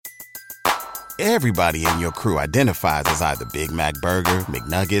Everybody in your crew identifies as either Big Mac Burger,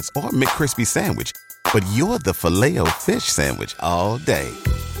 McNuggets, or McCrispy Sandwich. But you're the Filet-O-Fish Sandwich all day.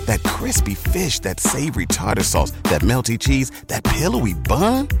 That crispy fish, that savory tartar sauce, that melty cheese, that pillowy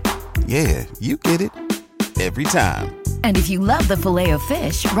bun. Yeah, you get it. Every time. And if you love the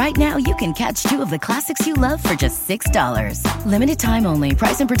Filet-O-Fish, right now you can catch two of the classics you love for just $6. Limited time only.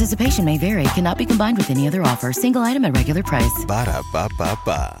 Price and participation may vary. Cannot be combined with any other offer. Single item at regular price.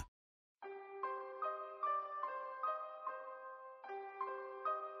 Ba-da-ba-ba-ba.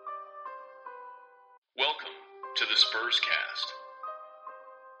 Welcome to the Spurscast.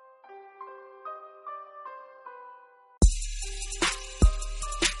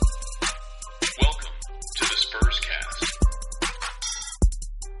 Welcome to the Spurscast.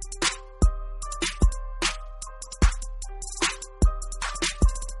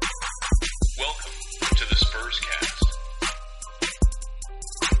 Welcome to the Spurscast.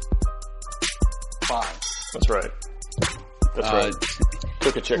 Five. That's right. That's right.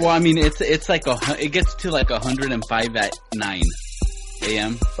 Cook a chicken. Well, I mean, it's like it gets to like 105 at 9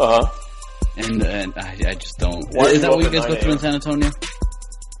 a.m. And I just don't. Why Is you that up what you at guys 9 go through in a.m.? San Antonio?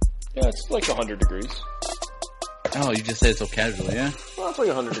 Yeah, it's like 100 degrees. Oh, you just said it so casually, yeah? Well, it's like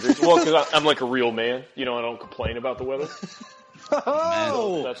 100 degrees. Well, because I'm like a real man. You know, I don't complain about the weather.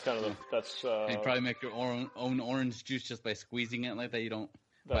 Oh! That's kind of You probably make your own orange juice just by squeezing it like that. You don't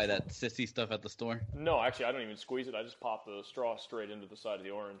buy that sissy stuff at the store. No, actually, I don't even squeeze it. I just pop the straw straight into the side of the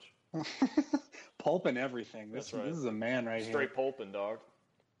orange. Pulp and everything. This is a man right here. Straight pulping, dog.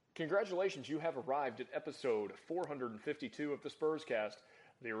 Congratulations, you have arrived at episode 452 of the Spurscast,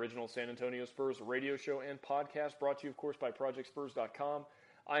 the original San Antonio Spurs radio show and podcast, brought to you, of course, by ProjectSpurs.com.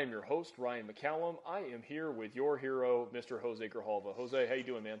 I am your host, Ryan McCallum. I am here with your hero, Mr. Jose Grijalva. Jose, how you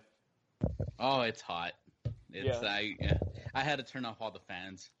doing, man? Oh, it's hot. I had to turn off all the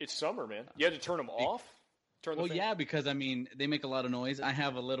fans. It's summer, man. You had to turn them off? Yeah, because I mean they make a lot of noise. I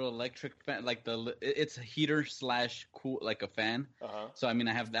have a little electric fan, like it's a heater / cool, like a fan. So I mean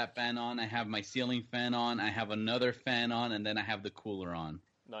I have that fan on. I have my ceiling fan on. I have another fan on, and then I have the cooler on.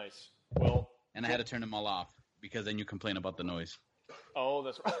 Nice. Well, and I had to turn them all off because then you complain about the noise. Oh,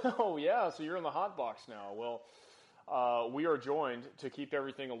 that's right. Oh, yeah. So you're in the hot box now. Well, we are joined to keep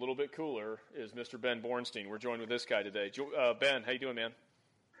everything a little bit cooler. Is Mr. Ben Bornstein? We're joined with this guy today. Ben, how you doing, man?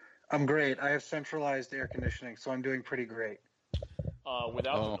 I'm great. I have centralized air conditioning, so I'm doing pretty great.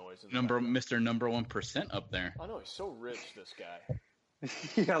 Without the noise. Mr. Number 1% up there. I know, he's so rich, this guy.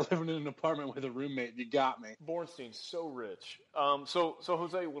 Yeah, living in an apartment with a roommate. You got me. Bornstein's so rich. So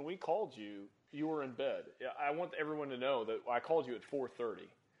Jose, when we called you, you were in bed. I want everyone to know that I called you at 4:30.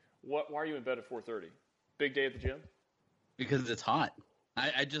 Why are you in bed at 4:30? Big day at the gym? Because it's hot.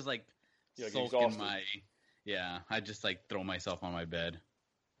 I just like soak exhausted. in my. Yeah, I just like throw myself on my bed,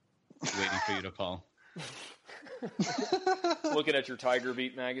 waiting for you to call. Looking at your Tiger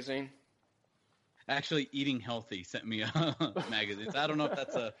Beat magazine? Actually, Eating Healthy sent me a magazine. So I don't know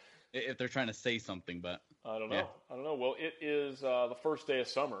if they're trying to say something, but I don't know. Yeah. I don't know. Well, it is the first day of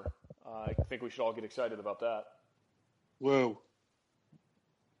summer. I think we should all get excited about that. Whoa.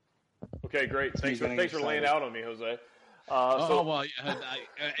 Okay, great. Thanks for laying out on me, Jose.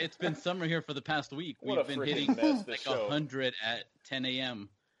 It's been summer here for the past week. What We've been freaking hitting mess, like this show. 100 at 10 a.m.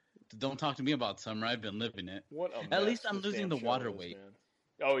 Don't talk to me about summer. I've been living it. What a mess At least I'm this losing damn the show water is, weight. man.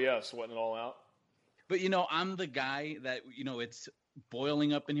 Oh, yeah, sweating it all out. But, I'm the guy that, it's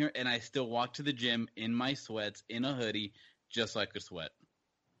boiling up in here, and I still walk to the gym in my sweats, in a hoodie, just so I could sweat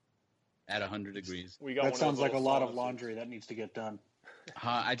at 100 degrees. That sounds like a lot of laundry that needs to get done.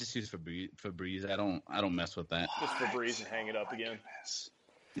 I just use Febreze. I don't mess with that. Just Febreze and hang it up again.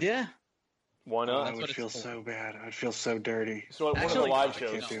 Yeah. Why not? I would feel so bad. I'd feel so dirty. So at one of the Actually, live I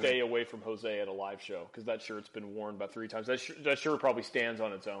shows, can't do stay away from Jose at a live show, because that shirt's been worn about 3 times. That shirt probably stands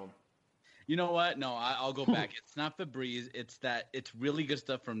on its own. You know what? No, I'll go back. It's not Febreze. It's really good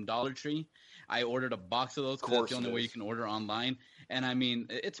stuff from Dollar Tree. I ordered a box of those because that's the only way you can order online. And I mean,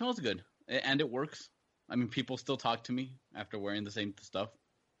 it smells good and it works. I mean, people still talk to me after wearing the same stuff.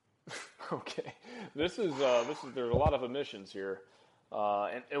 Okay, this is there's a lot of omissions here,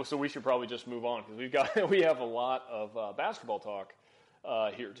 and so we should probably just move on because we have a lot of basketball talk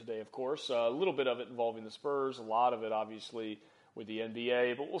here today. Of course, a little bit of it involving the Spurs, a lot of it obviously with the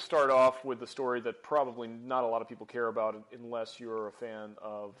NBA. But we'll start off with the story that probably not a lot of people care about unless you're a fan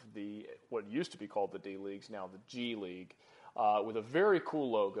of what used to be called the D Leagues, now the G League. With a very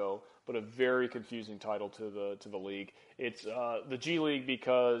cool logo, but a very confusing title to the league. It's the G League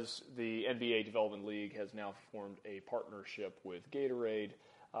because the NBA Development League has now formed a partnership with Gatorade,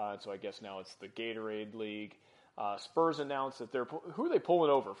 so I guess now it's the Gatorade League. Spurs announced that who are they pulling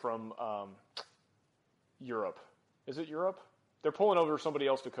over from Europe. Is it Europe? They're pulling over somebody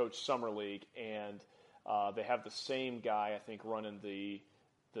else to coach Summer League, and they have the same guy, I think, running the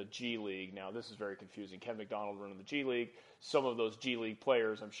G League. Now, this is very confusing. Ken McDonald running the G League. Some of those G League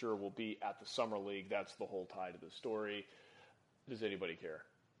players, I'm sure, will be at the Summer League. That's the whole tie to the story. Does anybody care?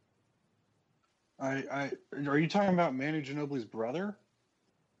 Are you talking about Manu Ginobili's brother?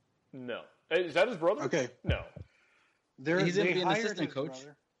 No. Is that his brother? Okay. No. He's going to be an assistant coach.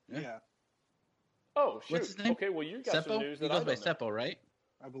 Brother. Yeah. Oh, shoot. What's his name? Okay, well, you got Seppo? some news that He goes I by don't know. Seppo, right?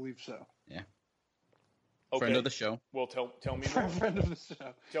 I believe so. Yeah. Okay. Friend of the show. Well, tell me more. Friend of the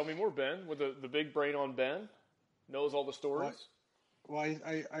show. Tell me more, Ben. With the big brain on Ben, knows all the stories. Well,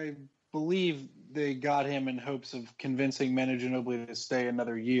 I believe they got him in hopes of convincing Manu Ginobili to stay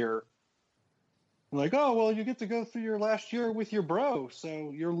another year. Like, oh, well, you get to go through your last year with your bro,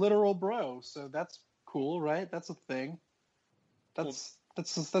 so your literal bro. So that's cool, right? That's a thing. That's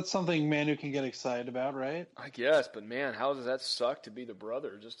something Manu can get excited about, right? I guess, but man, how does that suck to be the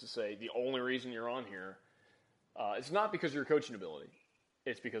brother? Just to say the only reason you're on here, it's not because of your coaching ability.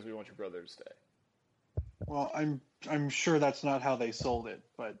 It's because we want your brother to stay. Well, I'm sure that's not how they sold it,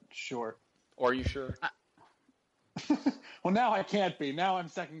 but sure. Are you sure? Well, now I can't be. Now I'm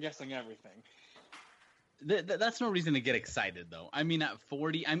second guessing everything. That's no reason to get excited, though. I mean, at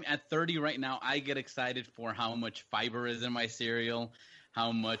 40, I'm at 30 right now. I get excited for how much fiber is in my cereal,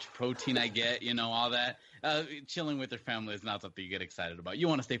 how much protein I get, all that. Chilling with your family is not something you get excited about. You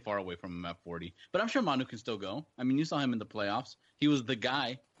want to stay far away from him at 40. But I'm sure Manu can still go. I mean, you saw him in the playoffs. He was the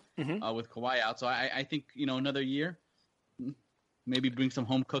guy with Kawhi out. So I think, another year, maybe bring some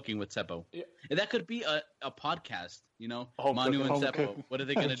home cooking with Seppo. Yeah. And that could be a podcast, Manu and Seppo. What are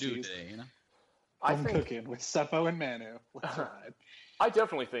they going to do today, Home cooking with Seppo and Manu. Let's ride. I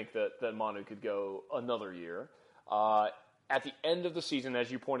definitely think that Manu could go another year. At the end of the season,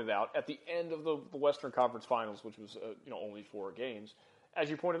 as you pointed out, at the end of the Western Conference Finals, which was only 4 games, as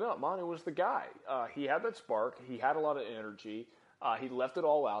you pointed out, Manu was the guy. He had that spark. He had a lot of energy. He left it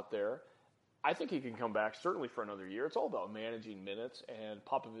all out there. I think he can come back certainly for another year. It's all about managing minutes, and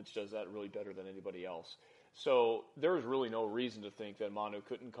Popovich does that really better than anybody else. So there is really no reason to think that Manu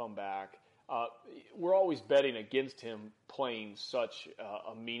couldn't come back. We're always betting against him playing such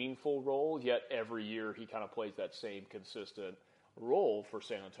a meaningful role, yet every year he kind of plays that same consistent role for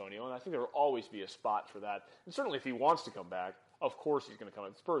San Antonio, and I think there will always be a spot for that. And certainly if he wants to come back, of course he's going to come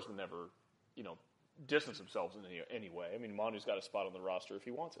back. The Spurs would never, distance themselves in any way. I mean, Manu's got a spot on the roster if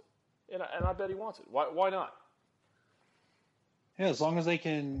he wants it, and I bet he wants it. Why not? Yeah, as long as they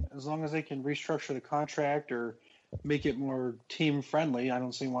can restructure the contract or make it more team friendly, I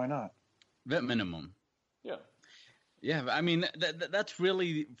don't see why not. Vet minimum. Yeah. Yeah, I mean, that's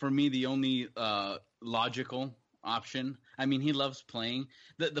really, for me, the only logical option. I mean, he loves playing.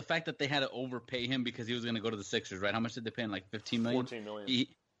 The fact that they had to overpay him because he was going to go to the Sixers, right? How much did they pay him? Like $15 million? $14 million.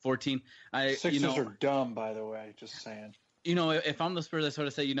 14. Sixers are dumb, by the way, just saying. If I'm the Spurs, I sort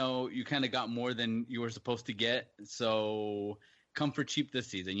of say, you kind of got more than you were supposed to get, so come for cheap this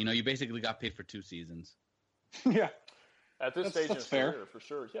season. You basically got paid for 2 seasons. Yeah. At this stage in his career, for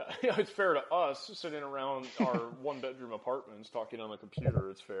sure. Yeah, it's fair to us sitting around our 1-bedroom apartments talking on the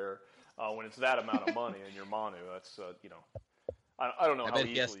computer. It's fair. When it's that amount of money and you're Manu, that's I don't know. I bet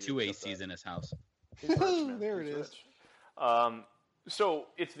he has 2 ACs in his house. He's rich, man. There He's it rich. is. So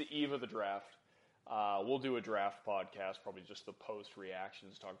it's the eve of the draft. We'll do a draft podcast, probably just the post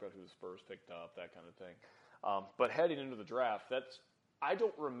reactions, talk about who the Spurs picked up, that kind of thing. But heading into the draft, I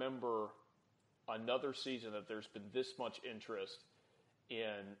don't remember another season that there's been this much interest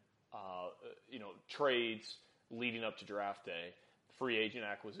in trades leading up to draft day, free agent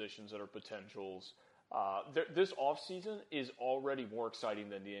acquisitions that are potentials. This offseason is already more exciting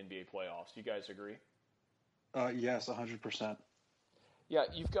than the NBA playoffs. Do you guys agree? Yes, 100%. Yeah,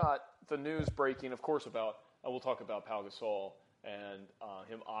 you've got the news breaking, of course, about we'll talk about Pau Gasol and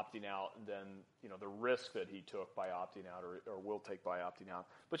him opting out, and then the risk that he took by opting out or will take by opting out.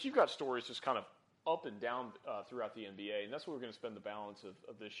 But you've got stories just kind of up and down throughout the NBA, and that's what we're going to spend the balance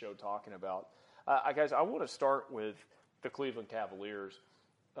of this show talking about. Guys, I want to start with the Cleveland Cavaliers,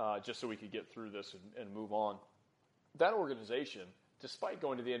 just so we could get through this and move on. That organization, despite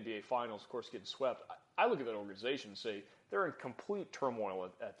going to the NBA Finals, of course, getting swept, I look at that organization and say they're in complete turmoil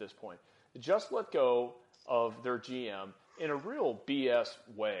at this point. Just let go of their GM in a real BS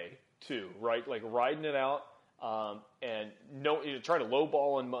way, too, right? Like riding it out and try to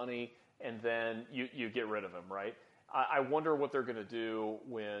lowball on money, and then you get rid of him, right? I wonder what they're going to do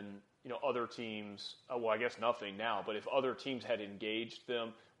when other teams. Well, I guess nothing now, but if other teams had engaged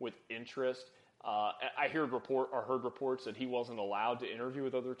them with interest, I heard reports that he wasn't allowed to interview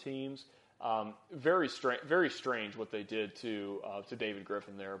with other teams. Very strange what they did to David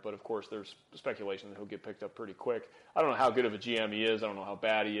Griffin there. But of course, there's speculation that he'll get picked up pretty quick. I don't know how good of a GM he is. I don't know how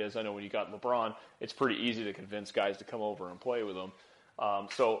bad he is. I know when you got LeBron, it's pretty easy to convince guys to come over and play with him.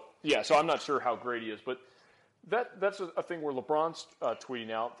 So I'm not sure how great he is, but that's a thing where LeBron's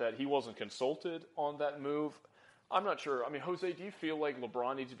tweeting out that he wasn't consulted on that move. I'm not sure. I mean, Jose, do you feel like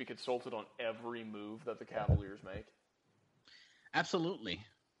LeBron needs to be consulted on every move that the Cavaliers make? Absolutely.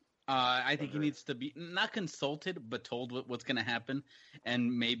 I think he needs to be not consulted, but told what's going to happen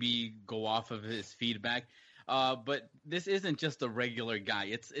and maybe go off of his feedback. But this isn't just a regular guy.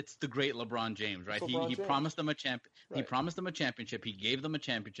 It's the great LeBron James, right? He promised them a champ. Right. He promised them a championship. He gave them a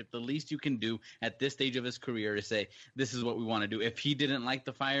championship. The least you can do at this stage of his career is say, "This is what we want to do." If he didn't like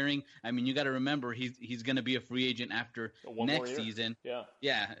the firing, I mean, you got to remember he's going to be a free agent after next season. Yeah.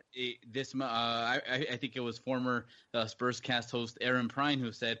 I think it was former Spurscast host Aaron Prine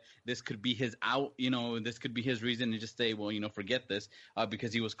who said this could be his out. This could be his reason to just say, "Well, forget this,"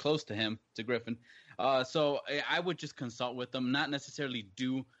 because he was close to Griffin. So I would just consult with him, not necessarily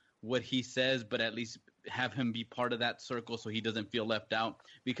do what he says, but at least have him be part of that circle so he doesn't feel left out.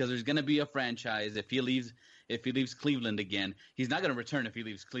 Because there's going to be a franchise if he leaves Cleveland again. He's not going to return if he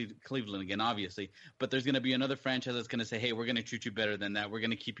leaves Cleveland again, obviously. But there's going to be another franchise that's going to say, "Hey, we're going to treat you better than that. We're going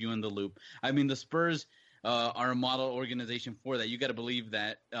to keep you in the loop." I mean, the Spurs are a model organization for that. You got to believe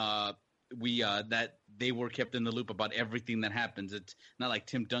that. That they were kept in the loop about everything that happens. It's not like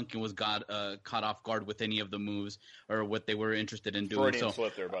Tim Duncan was caught off guard with any of the moves or what they were interested in doing. Freudian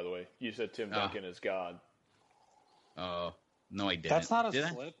slip there, by the way. You said Tim Duncan is God. Oh, no, I didn't. That's not a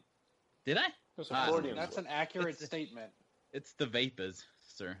slip. Did I? That's an accurate statement. It's the vapors,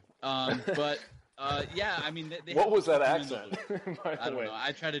 sir. But yeah, I mean, what was that accent? I don't know.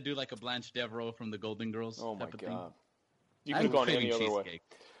 I try to do like a Blanche Devereaux from the Golden Girls. Oh my God! Thing. You could have gone any other way.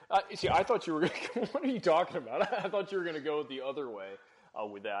 See, I thought you were going to – what are you talking about? I thought you were going to go the other way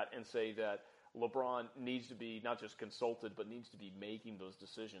with that and say that LeBron needs to be not just consulted but needs to be making those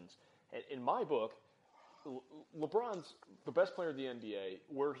decisions. And in my book, LeBron's the best player in the NBA.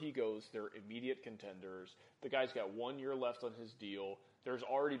 Where he goes, they're immediate contenders. The guy's got 1 year left on his deal. There's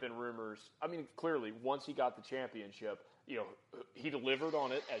already been rumors. I mean, clearly, once he got the championship, he delivered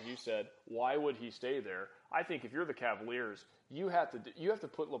on it, as you said. Why would he stay there? I think if you're the Cavaliers, you have to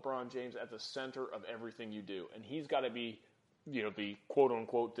put LeBron James at the center of everything you do, and he's got to be, the quote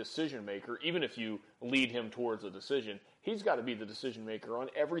unquote decision maker. Even if you lead him towards a decision, he's got to be the decision maker on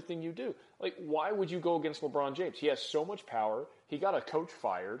everything you do. Like, why would you go against LeBron James? He has so much power. He got a coach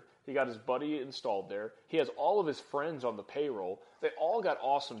fired. He got his buddy installed there. He has all of his friends on the payroll. They all got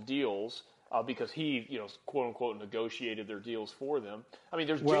awesome deals. Because he, quote unquote, negotiated their deals for them. I mean,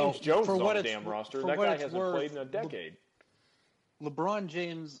 there's James Jones on the damn roster. That guy hasn't played in a decade. LeBron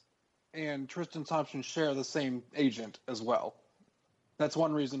James and Tristan Thompson share the same agent as well. That's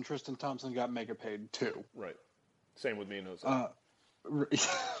one reason Tristan Thompson got mega paid too. Right. Same with me and Jose.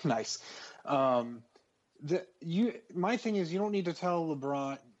 Nice. My thing is, you don't need to tell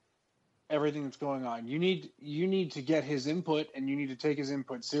LeBron everything that's going on. You need to get his input, and you need to take his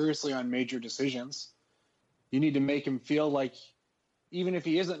input seriously on major decisions. You need to make him feel like, even if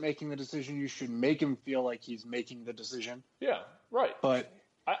he isn't making the decision, you should make him feel like he's making the decision. Yeah, right. But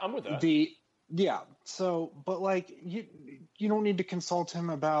I'm with that. But like you don't need to consult him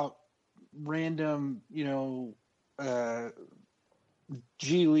about random,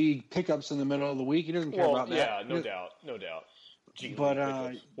 G League pickups in the middle of the week. He doesn't care about that. Yeah, no doubt. But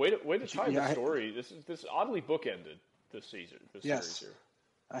way to tie the story. This oddly bookended this season. Series here.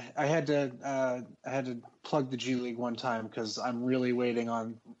 I had to plug the G League one time because I'm really waiting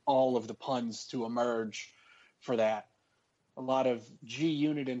on all of the puns to emerge for that. A lot of G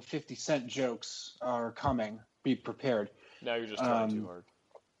Unit and 50 Cent jokes are coming. Be prepared. Now you're just trying too hard.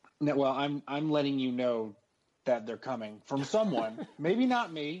 No, well, I'm letting you know that they're coming from someone. Maybe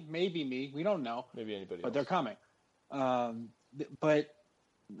not me. Maybe me. We don't know. Maybe anybody. But else. They're coming. And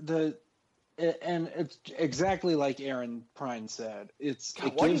it's exactly like Aaron Prine said.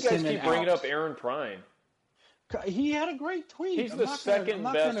 Why do you guys keep bringing up Aaron Prine? He had a great tweet. He's the second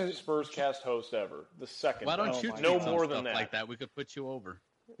best Spurscast host ever. The second. Why don't you no more than stuff that? Like that? We could put you over.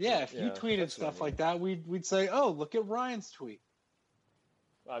 Yeah, if you tweeted stuff like that, we'd say, "Oh, look at Ryan's tweet."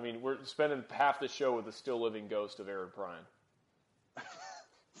 I mean, we're spending half the show with the still living ghost of Aaron Prine.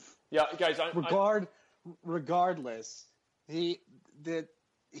 Yeah, guys. Regardless,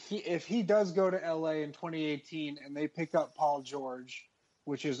 if he does go to LA in 2018 and they pick up Paul George,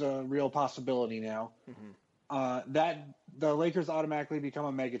 which is a real possibility now, that the Lakers automatically become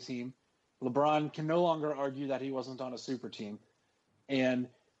a mega team. LeBron can no longer argue that he wasn't on a super team. And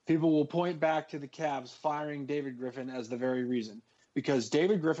people will point back to the Cavs firing David Griffin as the very reason. Because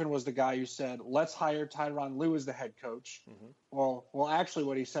David Griffin was the guy who said, let's hire Tyronn Lue as the head coach. Well, actually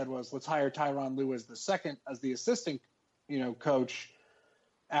what he said was, let's hire Tyronn Lue as the assistant, coach,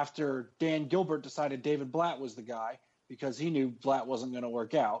 after Dan Gilbert decided David Blatt was the guy because he knew Blatt wasn't going to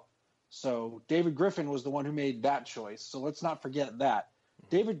work out. So David Griffin was the one who made that choice. So let's not forget that.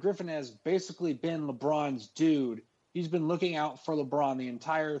 David Griffin has basically been LeBron's dude. He's been looking out for LeBron the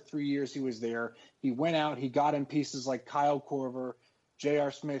entire 3 years he was there. He went out, he got him pieces like Kyle Korver,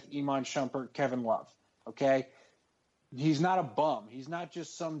 J.R. Smith, Iman Shumpert, Kevin Love. Okay? He's not a bum. He's not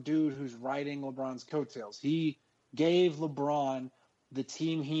just some dude who's riding LeBron's coattails. He gave LeBron the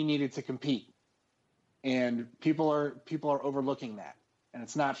team he needed to compete. And people are overlooking that. And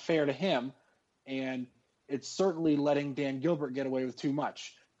it's not fair to him. And it's certainly letting Dan Gilbert get away with too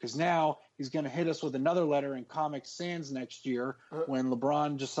much. Because now he's going to hit us with another letter in Comic Sans next year when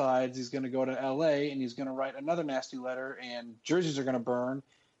LeBron decides he's going to go to L.A. and he's going to write another nasty letter and jerseys are going to burn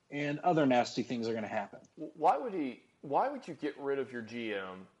and other nasty things are going to happen. Why would you get rid of your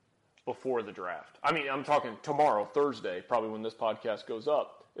GM before the draft? I mean, I'm talking tomorrow, Thursday, probably when this podcast goes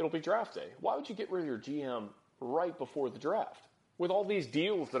up. It'll be draft day. Why would you get rid of your GM right before the draft with all these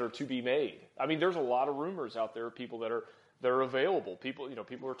deals that are to be made? I mean, there's a lot of rumors out there, people that are available. People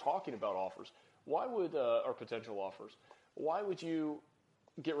are talking about offers. Why would or potential offers? Why would you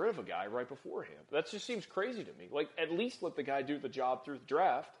get rid of a guy right beforehand? That just seems crazy to me. Like, at least let the guy do the job through the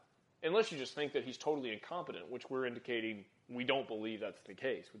draft, unless you just think that he's totally incompetent, which we're indicating we don't believe that's the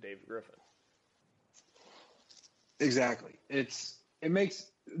case with David Griffin. Exactly. It makes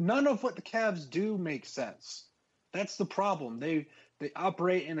none of what the Cavs do make sense. That's the problem. They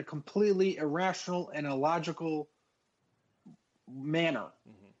operate in a completely irrational and illogical manner.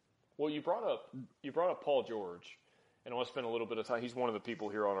 Well, you brought up Paul George, and I want to spend a little bit of time. He's one of the people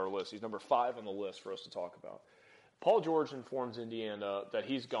here on our list. He's number 5 on the list for us to talk about. Paul George informs Indiana that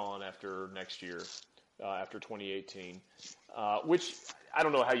he's gone after next year, after 2018, which I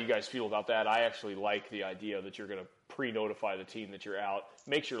don't know how you guys feel about that. I actually like the idea that you're going to pre-notify the team that you're out.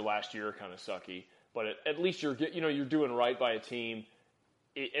 Makes your last year kind of sucky, but at least you're doing right by a team.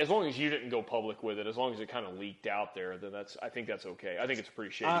 As long as you didn't go public with it, as long as it kind of leaked out there, then I think that's okay. I think it's a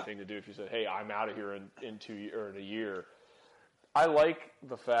pretty shady thing to do if you said, "Hey, I'm out of here in 2 years or in a year." I like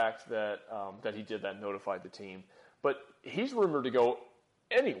the fact that he did that, notified the team, but he's rumored to go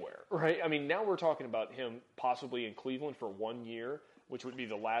anywhere, right? I mean, now we're talking about him possibly in Cleveland for 1 year, which would be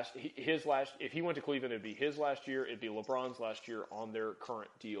his last. If he went to Cleveland, it'd be his last year. It'd be LeBron's last year on their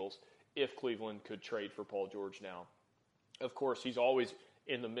current deals. If Cleveland could trade for Paul George now, of course, he's always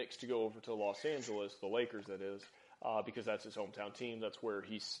in the mix to go over to Los Angeles, the Lakers that is, because that's his hometown team. That's where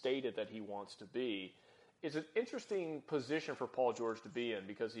he stated that he wants to be. It's an interesting position for Paul George to be in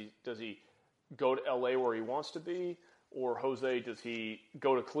because does he go to LA where he wants to be, or Jose, does he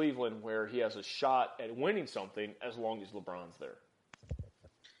go to Cleveland where he has a shot at winning something as long as LeBron's there?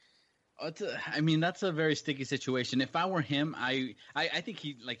 That's a very sticky situation. If I were him, I think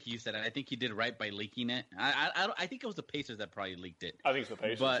he, like you said, I think he did right by leaking it. I think it was the Pacers that probably leaked it. I think it's the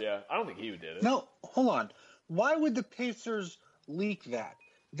Pacers, yeah. I don't think he did it. No, hold on. Why would the Pacers leak that?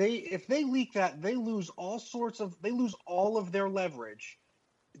 If they leak that, they lose all of their leverage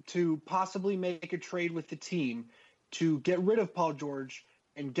to possibly make a trade with the team to get rid of Paul George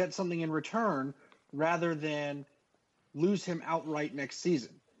and get something in return rather than lose him outright next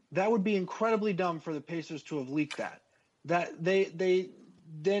season. That would be incredibly dumb for the Pacers to have leaked that. That they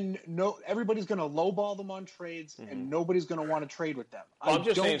then know everybody's going to lowball them on trades, and nobody's going to want to trade with them. Well, I'm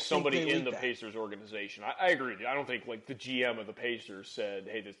just saying somebody in the Pacers organization. I agree with you. I don't think like the GM of the Pacers said,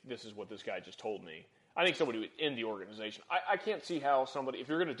 "Hey, this is what this guy just told me." I think somebody in the organization. I can't see how somebody, if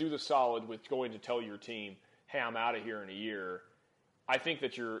you're going to do the solid with going to tell your team, "Hey, I'm out of here in a year," I think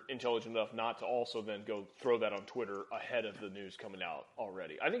that you're intelligent enough not to also then go throw that on Twitter ahead of the news coming out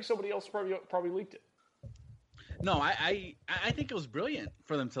already. I think somebody else probably leaked it. No, I think it was brilliant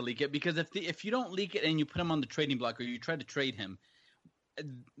for them to leak it because if you don't leak it and you put him on the trading block or you try to trade him,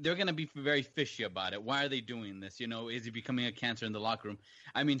 they're going to be very fishy about it. Why are they doing this? Is he becoming a cancer in the locker room?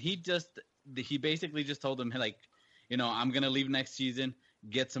 I mean, he basically just told them, like, I'm going to leave next season.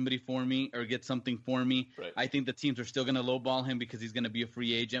 Get somebody for me or get something for me. Right. I think the teams are still going to lowball him because he's going to be a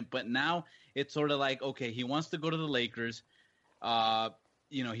free agent. But now it's sort of like, okay, he wants to go to the Lakers.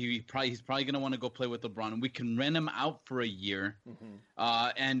 He's probably going to want to go play with LeBron. We can rent him out for a year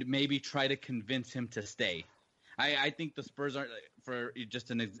and maybe try to convince him to stay. I think the Spurs are, for just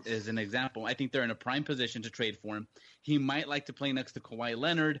as an example, I think they're in a prime position to trade for him. He might like to play next to Kawhi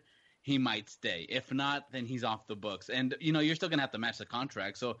Leonard. he might stay. If not, then he's off the books. And you're still gonna have to match the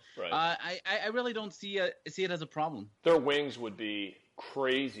contract. So right. I really don't see it as a problem. Their wings would be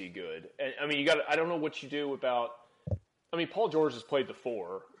crazy good. And I mean, I don't know what you do about. I mean, Paul George has played the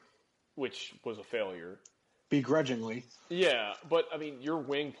 4, which was a failure. Begrudgingly. Yeah, but I mean, your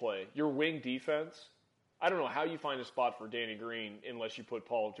wing play, your wing defense. I don't know how you find a spot for Danny Green unless you put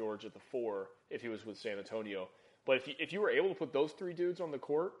Paul George at the 4 if he was with San Antonio. But if you were able to put those 3 dudes on the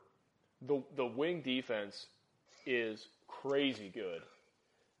court, the wing defense is crazy good.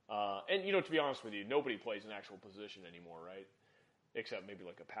 And, to be honest with you, nobody plays an actual position anymore, right? Except maybe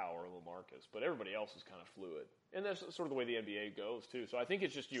like a Powell or a LaMarcus. But everybody else is kind of fluid. And that's sort of the way the NBA goes, too. So I think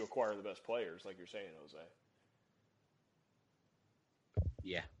it's just you acquire the best players, like you're saying, Jose.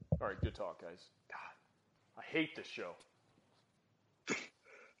 Yeah. All right, good talk, guys. God, I hate this show.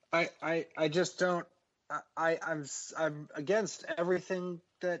 I just don't. I'm against everything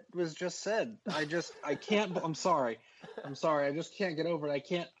that was just said. I can't. I'm sorry. I just can't get over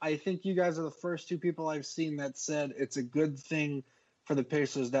it. I think you guys are the first 2 people I've seen that said it's a good thing for the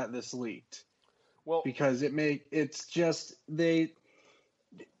Pacers that this leaked. Well, because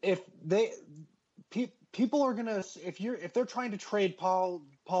people are gonna, if they're trying to trade Paul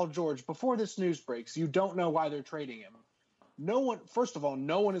George before this news breaks, you don't know why they're trading him. First of all,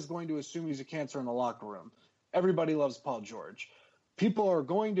 no one is going to assume he's a cancer in the locker room. Everybody loves Paul George. People are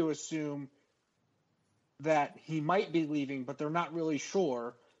going to assume that he might be leaving, but they're not really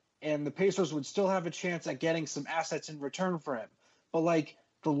sure, and the Pacers would still have a chance at getting some assets in return for him. But like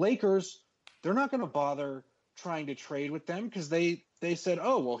the Lakers, they're not going to bother trying to trade with them because they said,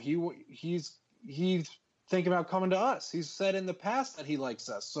 oh well, he's thinking about coming to us. He's said in the past that he likes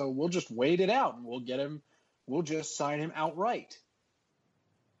us, so we'll just wait it out and we'll get him. We'll just sign him outright.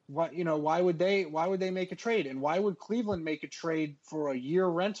 Why would they make a trade? And why would Cleveland make a trade for a year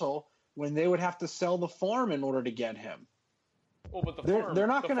rental when they would have to sell the farm in order to get him? Well, but they're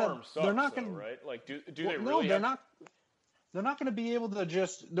not going to, right? Like, do they really? No, they're not. They're not going to be able to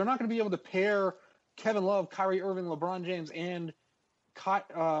They're not going to be able to pair Kevin Love, Kyrie Irving, LeBron James, and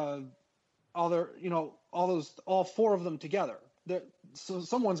all 4 of them together. So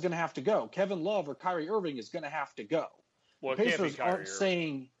someone's going to have to go. Kevin Love or Kyrie Irving is going to have to go. Well, the Pacers aren't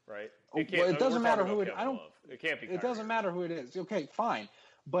saying, right? It doesn't matter who it. I don't. It can't be. It doesn't matter who it is. Okay, fine,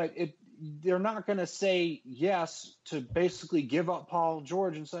 but they're not going to say yes to basically give up Paul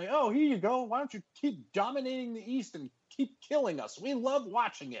George and say, oh, here you go. Why don't you keep dominating the East and keep killing us? We love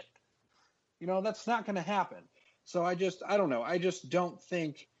watching it. That's not going to happen. So I don't know. I just don't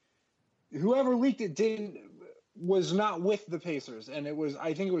think whoever leaked it was not with the Pacers, and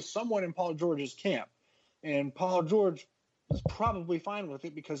I think it was someone in Paul George's camp, and Paul George is probably fine with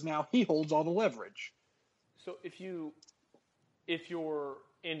it because now he holds all the leverage. So if you're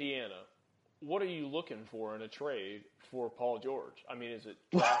Indiana, what are you looking for in a trade for Paul George? I mean, is it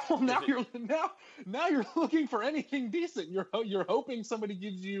draft? Well, now you're looking for anything decent. You're hoping somebody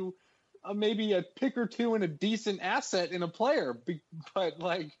gives you maybe a pick or 2 and a decent asset in a player, but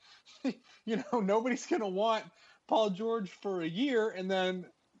nobody's going to want Paul George for a year, and then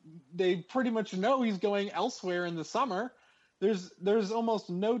they pretty much know he's going elsewhere in the summer. There's almost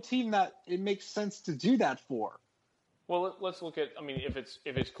no team that it makes sense to do that for. Well, let's look at. I mean, if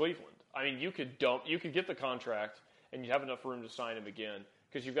it's Cleveland, I mean, you could get the contract, and you have enough room to sign him again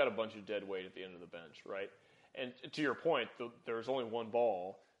because you've got a bunch of dead weight at the end of the bench, right? And to your point, there's only one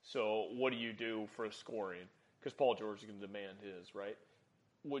ball, so what do you do for scoring? Because Paul George is going to demand his, right?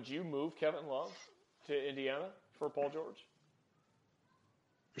 Would you move Kevin Love to Indiana for Paul George?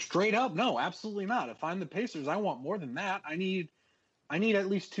 Straight up, no, absolutely not. If I'm the Pacers, I want more than that. I need at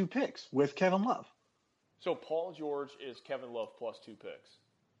least 2 picks with Kevin Love. So Paul George is Kevin Love plus 2 picks?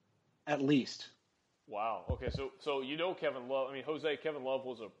 At least. Wow. Okay, so Kevin Love. I mean, Kevin Love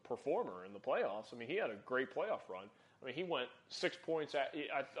was a performer in the playoffs. I mean, he had a great playoff run. I mean, he went 6 points.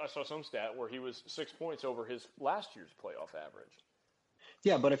 I saw some stat where he was 6 points over his last year's playoff average.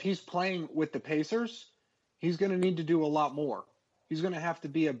 Yeah, but if he's playing with the Pacers, he's going to need to do a lot more. He's going to have to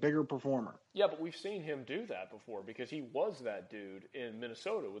be a bigger performer. Yeah, but we've seen him do that before because he was that dude in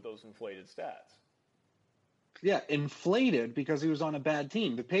Minnesota with those inflated stats. Yeah, inflated because he was on a bad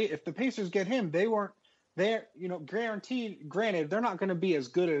team. If the Pacers get him, they're guaranteed. Granted, they're not going to be as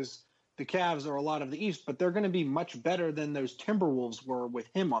good as the Cavs or a lot of the East, but they're going to be much better than those Timberwolves were with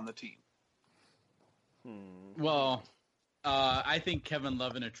him on the team. Well, I think Kevin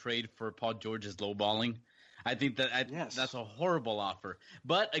Love in a trade for Paul George is lowballing. I think that's a horrible offer.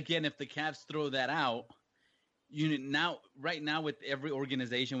 But again, if the Cavs throw that out, right now with every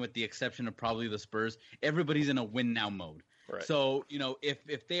organization, with the exception of probably the Spurs, everybody's in a win now mode. Right. So,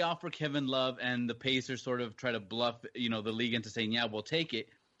 if they offer Kevin Love and the Pacers sort of try to bluff, the league into saying, yeah, we'll take it,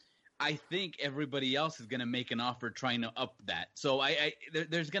 I think everybody else is going to make an offer trying to up that. So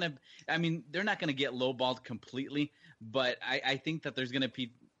there's going to, they're not going to get lowballed completely, but I think that there's going to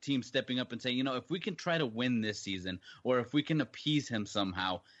be teams stepping up and saying, if we can try to win this season, or if we can appease him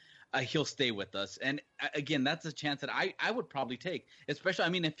somehow, he'll stay with us. And again, that's a chance that I would probably take,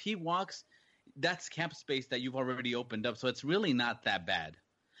 especially, if he walks, that's cap space that you've already opened up. So it's really not that bad.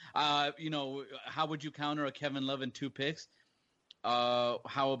 How would you counter a Kevin Love and 2 picks? How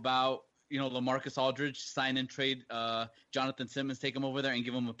about, LaMarcus Aldridge sign and trade Jonathan Simmons, take him over there and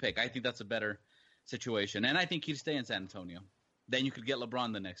give him a pick? I think that's a better situation. And I think he'd stay in San Antonio. Then you could get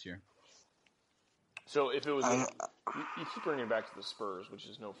LeBron the next year. So if it was, you keep bringing it back to the Spurs, which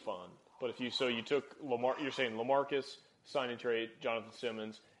is no fun. But you took Lamar, you're saying LaMarcus, sign and trade Jonathan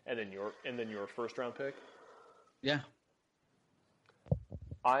Simmons, and then your first round pick? Yeah.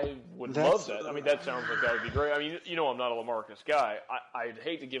 I would love that. That sounds like that would be great. I'm not a LaMarcus guy. I'd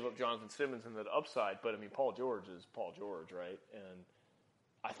hate to give up Jonathan Simmons and that upside, but Paul George is Paul George, right? And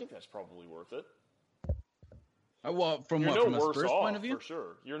I think that's probably worth it. Well, from a Spurs point of view? For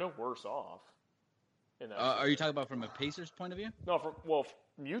sure. You're no worse off. Are you talking about from a Pacers point of view? No,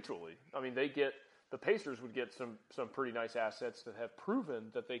 mutually. The Pacers would get some pretty nice assets that have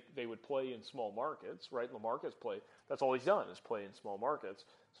proven that they would play in small markets, right? LaMarcus that's all he's done is play in small markets.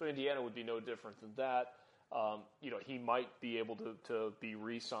 So Indiana would be no different than that. He might be able to be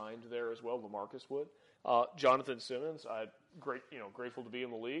re-signed there as well. LaMarcus would. Jonathan Simmons, grateful to be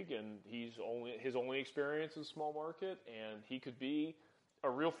in the league, and his only experience is small market, and he could be a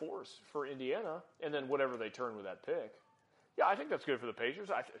real force for Indiana. And then whatever they turn with that pick. Yeah, I think that's good for the Pacers.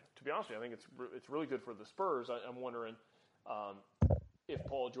 To be honest with you, I think it's really good for the Spurs. I'm wondering if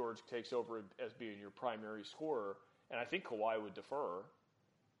Paul George takes over as being your primary scorer, and I think Kawhi would defer.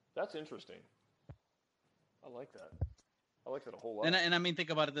 That's interesting. I like that. I like that a whole lot. And think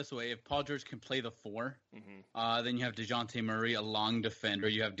about it this way: if Paul George can play the 4, then you have DeJounte Murray, a long defender.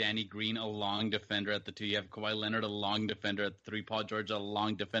 You have Danny Green, a long defender at the 2. You have Kawhi Leonard, a long defender at the 3. Paul George, a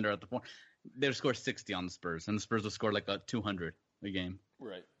long defender at the 4. They'd score 60 on the Spurs, and the Spurs would score like 200 a game.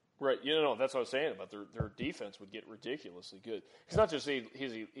 Right. That's what I was saying about their defense would get ridiculously good. It's not just is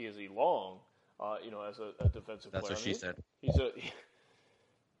he long, as a defensive player. That's what she said.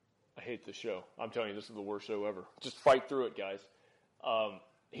 I hate this show. I'm telling you, this is the worst show ever. Just fight through it, guys.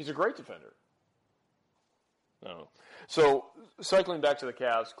 He's a great defender. No. So, cycling back to the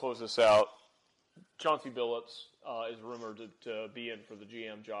Cavs, close this out. Chauncey Billups is rumored to be in for the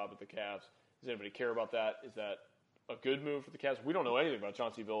GM job at the Cavs. Does anybody care about that? Is that a good move for the Cavs? We don't know anything about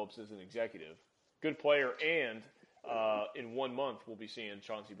Chauncey Billups as an executive. Good player, and in 1 month we'll be seeing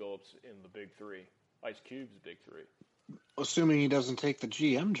Chauncey Billups in the Big 3. Ice Cube's Big 3. Assuming he doesn't take the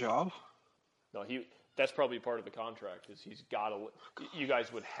GM job. No, that's probably part of the contract. Is he's got to? You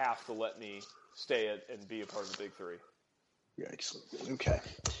guys would have to let me stay and be a part of the Big 3. Yikes. Okay.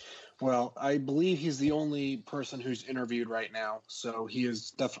 Well, I believe he's the only person who's interviewed right now, so he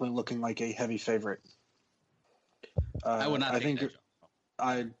is definitely looking like a heavy favorite. I would not take that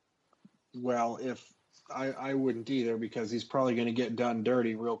job. I wouldn't either, because he's probably going to get done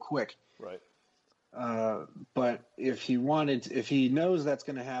dirty real quick. Right. But if he knows that's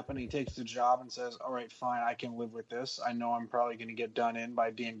going to happen, he takes the job and says, all right, fine, I can live with this. I know I'm probably going to get done in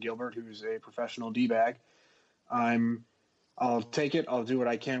by Dan Gilbert, who's a professional D-bag. I'll take it. I'll do what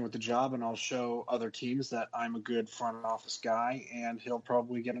I can with the job, and I'll show other teams that I'm a good front office guy, and he'll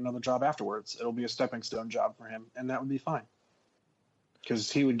probably get another job afterwards. It'll be a stepping stone job for him, and that would be fine.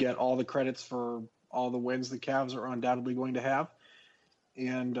 Because he would get all the credits for all the wins the Cavs are undoubtedly going to have,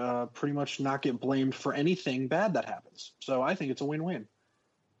 and pretty much not get blamed for anything bad that happens. So I think it's a win-win.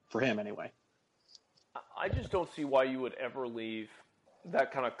 For him, anyway. I just don't see why you would ever leave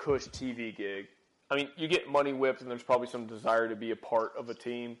that kind of cush TV gig. You get money whipped, and there's probably some desire to be a part of a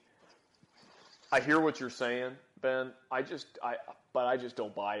team. I hear what you're saying, Ben. But I just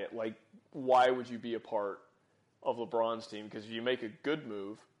don't buy it. Why would you be a part of LeBron's team? Because if you make a good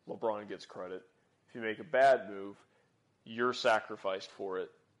move, LeBron gets credit. If you make a bad move, you're sacrificed for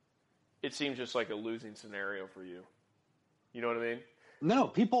it. It seems just like a losing scenario for you. You know what I mean?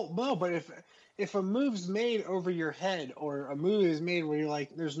 No, but if a move's made over your head, or a move is made where you're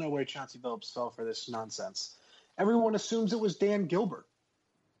like, there's no way Chauncey Billups fell for this nonsense, everyone assumes it was Dan Gilbert.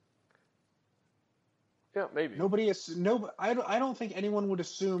 Yeah, maybe. I don't think anyone would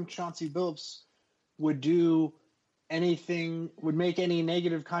assume Chauncey Billups would do anything, would make any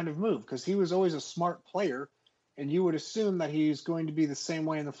negative kind of move, because he was always a smart player, and you would assume that he's going to be the same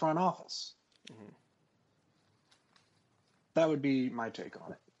way in the front office. That would be my take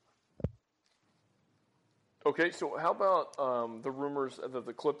on it. Okay, so how about the rumors that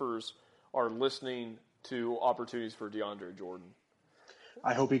the Clippers are listening to opportunities for DeAndre Jordan?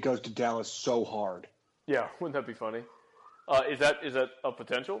 I hope he goes to Dallas so hard. Yeah, wouldn't that be funny? Is that a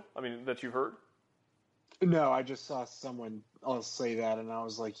potential? I mean, that you've heard? No, I just saw someone else say that, and I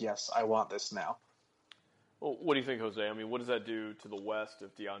was like, yes, I want this now. Well, what do you think, Jose? I mean, what does that do to the West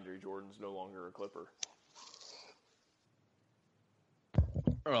if DeAndre Jordan's no longer a Clipper?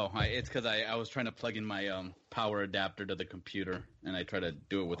 Oh, it's because I was trying to plug in my power adapter to the computer, and I try to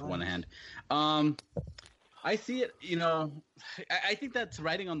do it with one hand. I see it, I think that's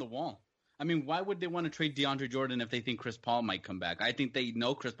writing on the wall. I mean, why would they want to trade DeAndre Jordan if they think Chris Paul might come back? I think they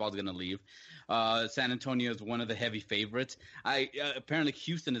know Chris Paul's going to leave. San Antonio is one of the heavy favorites. Apparently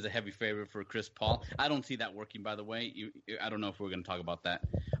Houston is a heavy favorite for Chris Paul. I don't see that working, by the way. I don't know if we're going to talk about that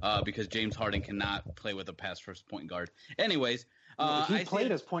because James Harden cannot play with a pass-first point guard. Anyways. He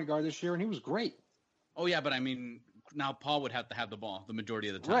played as point guard this year, and he was great. Oh, yeah, but I mean, now Paul would have to have the ball the majority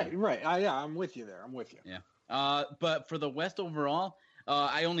of the time. Right. Yeah, I'm with you there. I'm with you. Yeah. But for the West overall,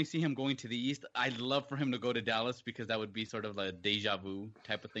 I only see him going to the East. I'd love for him to go to Dallas because that would be sort of a deja vu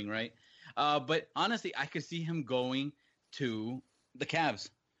type of thing, right? But honestly, I could see him going to the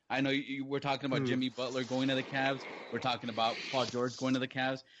Cavs. I know we're talking about Jimmy Butler going to the Cavs. We're talking about Paul George going to the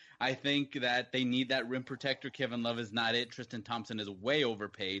Cavs. I think that they need that rim protector. Kevin Love is not it. Tristan Thompson is way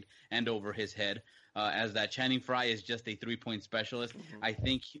overpaid and over his head. As that Channing Frye is just a three-point specialist. I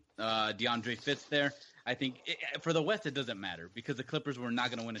think DeAndre fits there. I think for the West it doesn't matter because the Clippers were not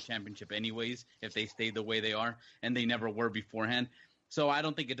going to win a championship anyways if they stayed the way they are, and they never were beforehand. So I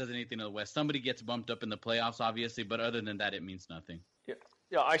don't think it does anything to the West. Somebody gets bumped up in the playoffs, obviously, but other than that, it means nothing.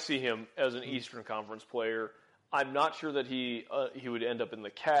 Yeah, I see him as an Eastern Conference player. I'm not sure that he would end up in the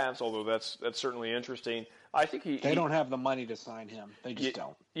Cavs, although that's certainly interesting. I think they don't have the money to sign him. They just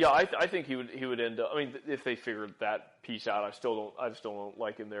don't. Yeah, I think he would end up. I mean, if they figured that piece out, I still don't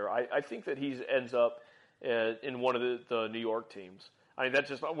like him there. I think that he ends up in one of the New York teams. I mean, that's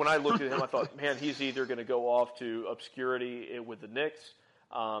just when I looked at him, I thought, man, he's either going to go off to obscurity with the Knicks,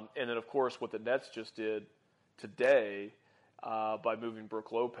 and then of course what the Nets just did today by moving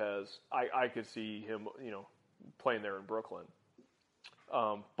Brook Lopez. I could see him, playing there in Brooklyn.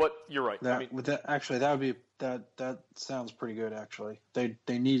 But you're right. That sounds pretty good. Actually,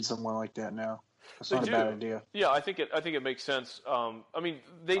 they need someone like that now. That's not a bad idea. Yeah, I think it makes sense. I mean,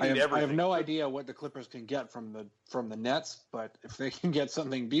 they need everything. I have no idea what the Clippers can get from the Nets, but if they can get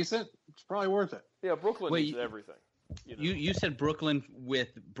something decent, it's probably worth it. Yeah, Brooklyn needs everything. You said Brooklyn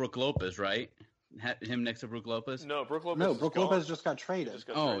with Brook Lopez, right? Him next to Brook Lopez? No, Brook Lopez. No, Brook Lopez just got traded.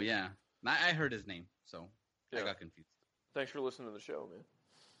 Yeah, I heard his name, so I got confused. Thanks for listening to the show, man.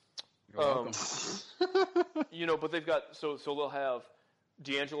 You're welcome. But they've got so they'll have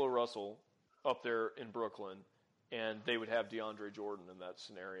D'Angelo Russell up there in Brooklyn, and they would have DeAndre Jordan in that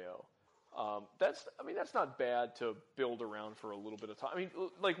scenario. That's not bad to build around for a little bit of time. I mean,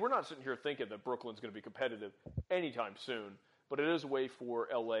 like we're not sitting here thinking that Brooklyn's going to be competitive anytime soon, but it is a way for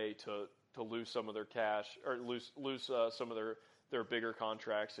LA to lose some of their cash or lose some of their bigger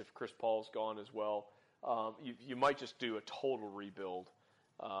contracts if Chris Paul's gone as well. You might just do a total rebuild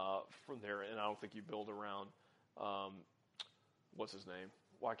from there, and I don't think you build around what's his name?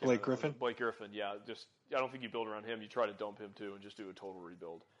 Blake Griffin? Blake Griffin, yeah. I don't think you build around him. You try to dump him too and just do a total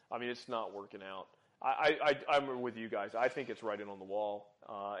rebuild. I mean, it's not working out. I'm with you guys. I think it's writing on the wall,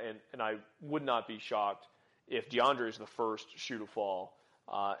 and I would not be shocked if DeAndre is the first shoe to fall,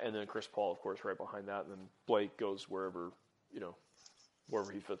 and then Chris Paul, of course, right behind that, and then Blake goes wherever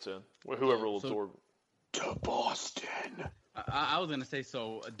he fits in, whoever will absorb. To Boston. I was going to say,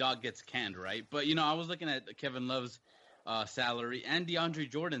 so a dog gets canned, right? But, I was looking at Kevin Love's salary and DeAndre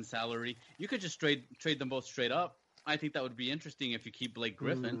Jordan's salary. You could just trade them both straight up. I think that would be interesting if you keep Blake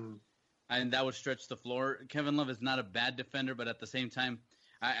Griffin, and that would stretch the floor. Kevin Love is not a bad defender, but at the same time,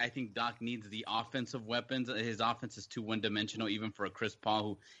 I think Doc needs the offensive weapons. His offense is too one-dimensional, even for a Chris Paul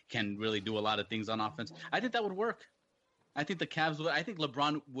who can really do a lot of things on offense. I think that would work. I think the Cavs would. I think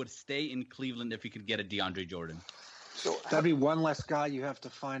LeBron would stay in Cleveland if he could get a DeAndre Jordan. So that'd be one less guy you have to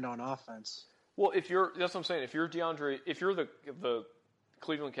find on offense. Well, that's what I'm saying. If you're DeAndre, if you're the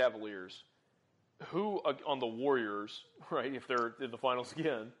Cleveland Cavaliers, who on the Warriors, right? If they're in the finals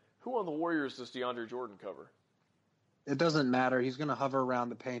again, who on the Warriors does DeAndre Jordan cover? It doesn't matter. He's going to hover around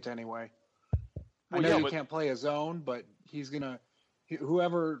the paint anyway. I know he can't play his own, but he's going to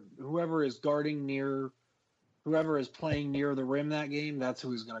whoever is guarding near. Whoever is playing near the rim that game, that's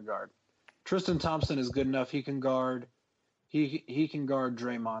who he's going to guard. Tristan Thompson is good enough. He can guard. He can guard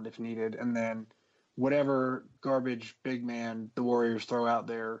Draymond if needed, and then whatever garbage big man the Warriors throw out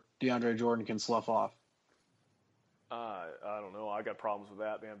there, DeAndre Jordan can slough off. I don't know. I got problems with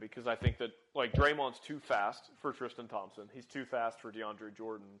that, man, because I think that, like, Draymond's too fast for Tristan Thompson. He's too fast for DeAndre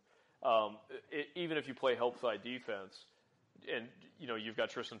Jordan. Even if you play help side defense and, you know, you've got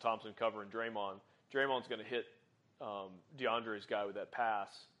Tristan Thompson covering Draymond's going to hit DeAndre's guy with that pass,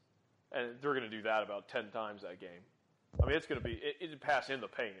 and they're going to do that about 10 times that game. I mean, it's going to be – it's pass in the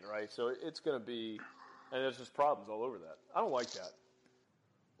paint, right? So it's going to be – and there's just problems all over that. I don't like that.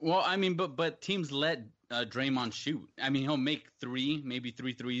 Well, I mean, but teams let Draymond shoot. I mean, he'll make maybe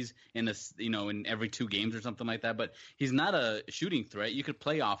three threes in every 2 games or something like that. But he's not a shooting threat. You could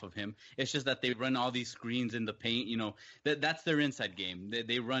play off of him. It's just that they run all these screens in the paint. You know, that's their inside game.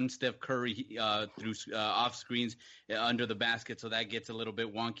 They run Steph Curry through off screens under the basket, so that gets a little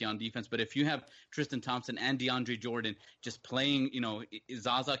bit wonky on defense. But if you have Tristan Thompson and DeAndre Jordan just playing, you know,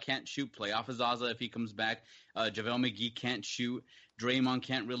 Zaza can't shoot. Play off of Zaza if he comes back. JaVale McGee can't shoot. Draymond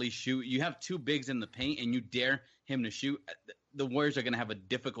can't really shoot. You have 2 bigs in the paint, and you dare him to shoot. The Warriors are going to have a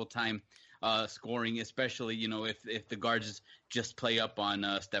difficult time scoring, especially, you know, if the guards just play up on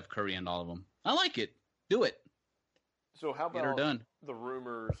Steph Curry and all of them. I like it. Do it. So how Get her about done. the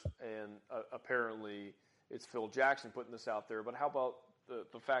rumors, and apparently it's Phil Jackson putting this out there, but how about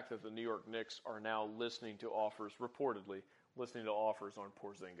the fact that the New York Knicks are now reportedly listening to offers on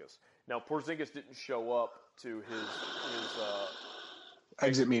Porzingis. Now, Porzingis didn't show up to his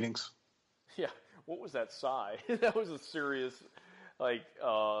Exit meetings. Yeah, what was that sigh? That was a serious, like.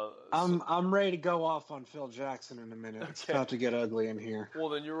 I'm ready to go off on Phil Jackson in a minute. It's about to get ugly in here. Well,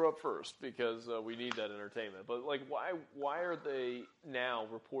 then you're up first because we need that entertainment. But like, why are they now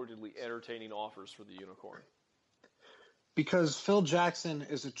reportedly entertaining offers for the Unicorn? Because Phil Jackson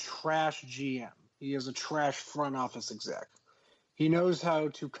is a trash GM. He is a trash front office exec. He knows how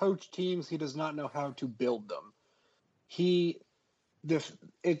to coach teams. He does not know how to build them.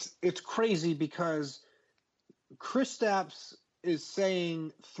 It's crazy because Kristaps is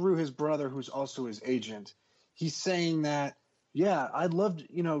saying through his brother, who's also his agent, he's saying that, yeah, I'd love to,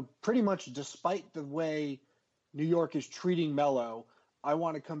 you know, pretty much despite the way New York is treating Melo, I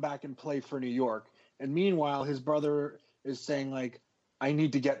want to come back and play for New York. And meanwhile, his brother is saying, like, I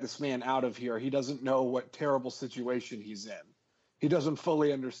need to get this man out of here. He doesn't know what terrible situation he's in. He doesn't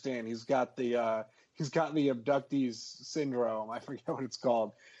fully understand. He's got the abductees syndrome. I forget what it's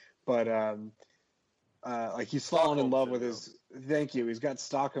called, but like he's fallen in love with his. Thank you. He's got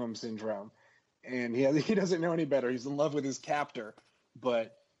Stockholm syndrome, and he doesn't know any better. He's in love with his captor.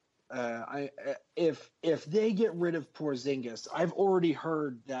 But if they get rid of Porzingis, I've already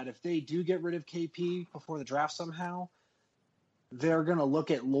heard that if they do get rid of KP before the draft somehow, they're going to look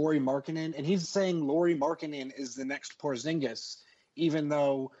at Lauri Markkanen, and he's saying Lauri Markkanen is the next Porzingis, even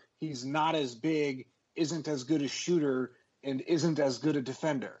though he's not as big, isn't as good a shooter, and isn't as good a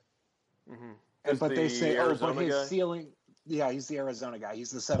defender. Mm-hmm. But they say, Arizona but his guy? ceiling, yeah, he's the Arizona guy.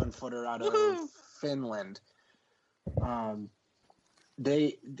 He's the 7-footer out of Finland.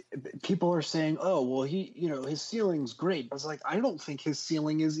 People are saying, oh, well, his ceiling's great. I was like, I don't think his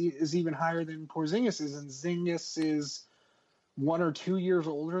ceiling is even higher than Porzingis's, and Zingis is 1 or 2 years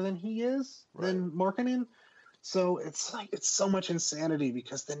older than he is, than Markkanen. So it's like, it's so much insanity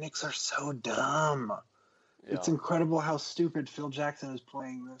because the Knicks are so dumb. Yeah. It's incredible how stupid Phil Jackson is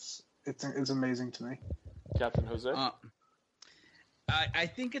playing this. It's amazing to me. Captain Jose? I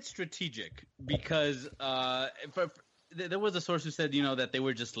think it's strategic because there was a source who said, that they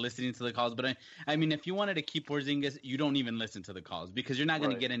were just listening to the calls. But I mean, if you wanted to keep Porzingis, you don't even listen to the calls because you're not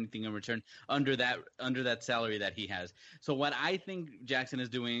going to get anything in return under that salary that he has. So what I think Jackson is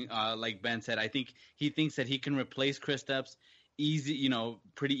doing, like Ben said, I think he thinks that he can replace Kristaps easy,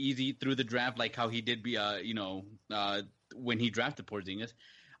 pretty easy through the draft, like how he did when he drafted Porzingis.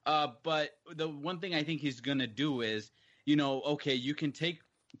 But the one thing I think he's going to do is, okay, you can take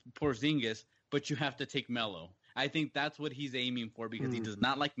Porzingis, but you have to take Melo. I think that's what he's aiming for because he does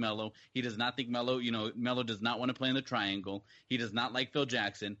not like Melo. He does not think Melo does not want to play in the triangle. He does not like Phil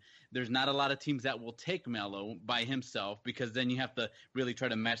Jackson. There's not a lot of teams that will take Melo by himself because then you have to really try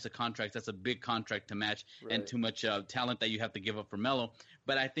to match the contracts. That's a big contract to match and too much talent that you have to give up for Melo.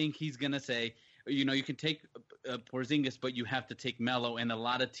 But I think he's going to say, you can take Porzingis, but you have to take Melo, and a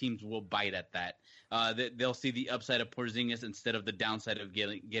lot of teams will bite at that. They'll see the upside of Porzingis instead of the downside of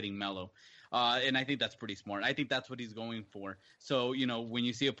getting Melo. And I think that's pretty smart. I think that's what he's going for. So, when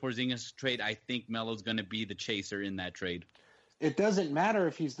you see a Porzingis trade, I think Melo's going to be the chaser in that trade. It doesn't matter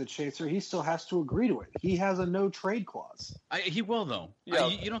if he's the chaser. He still has to agree to it. He has a no-trade clause. He will, though. Yeah.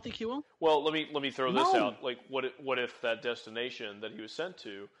 You don't think he will? Well, let me throw this out. Like, what if that destination that he was sent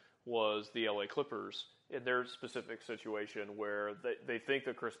to was the LA Clippers in their specific situation where they think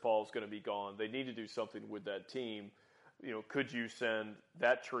that Chris Paul is going to be gone. They need to do something with that team. Could you send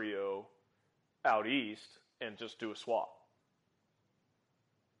that trio out east and just do a swap?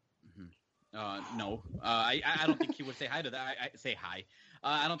 No. I don't think he would say hi to that. I say hi.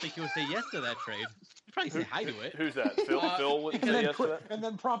 I don't think he would say yes to that trade. He'd probably say hi to it. Who's that? Phil would say yes to that? And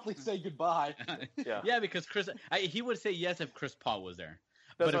then promptly say goodbye. Yeah, because he would say yes if Chris Paul was there.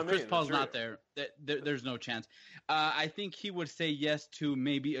 That's but if Chris Paul's That's not there, there's no chance. I think he would say yes to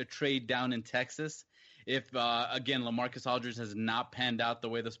maybe a trade down in Texas. If, again, LaMarcus Aldridge has not panned out the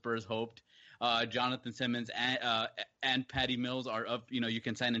way the Spurs hoped. Jonathan Simmons and Patty Mills are up. You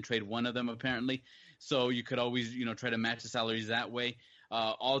can sign and trade one of them apparently, so you could always try to match the salaries that way.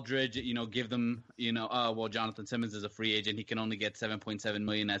 Aldridge, give them, well, Jonathan Simmons is a free agent. He can only get $7.7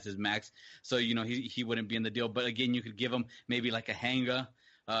 million as his max, so he wouldn't be in the deal. But again, you could give him maybe like a Hanga.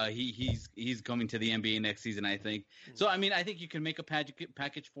 He's coming to the NBA next season, I think. So I think you can make a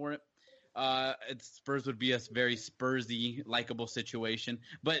package for it. Spurs would be a very Spursy, likable situation.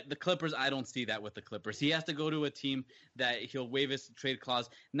 But the Clippers, I don't see that with the Clippers. He has to go to a team that he'll waive his trade clause,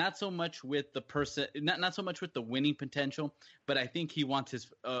 not so much with the person, not so much with the winning potential, but I think he wants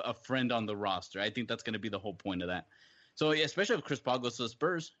a friend on the roster. I think that's going to be the whole point of that. So especially if Chris Paul goes to the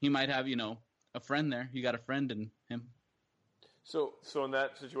Spurs, he might have, a friend there. You got a friend in him. So in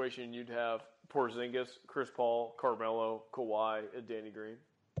that situation, you'd have Porzingis, Chris Paul, Carmelo, Kawhi, and Danny Green.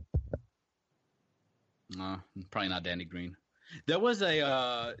 Probably not Danny Green. There was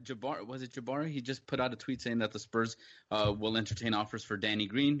a Jabari. Was it Jabari? He just put out a tweet saying that the Spurs will entertain offers for Danny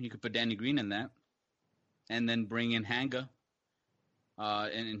Green. You could put Danny Green in that, and then bring in Hanga,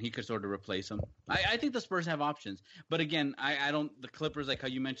 and he could sort of replace him. I think the Spurs have options, but again, I don't. The Clippers, like how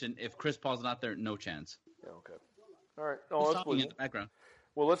you mentioned, if Chris Paul's not there, no chance. Yeah, okay. All right. Oh, talking in the background.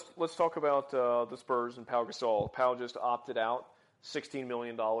 Well, let's talk about the Spurs and Pau Gasol. Pau just opted out. $16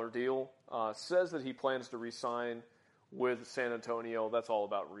 million deal. Says that he plans to re-sign with San Antonio. That's all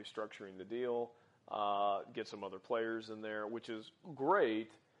about restructuring the deal, get some other players in there, which is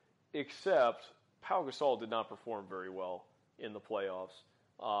great, except Pau Gasol did not perform very well in the playoffs.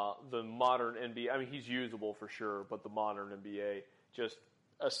 The modern NBA, he's usable for sure, but the modern NBA just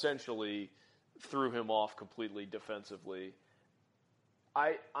essentially threw him off completely defensively.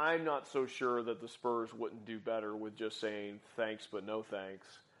 I'm not so sure that the Spurs wouldn't do better with just saying thanks but no thanks.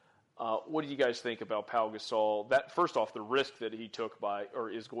 What do you guys think about Pau Gasol? That first off, the risk that he took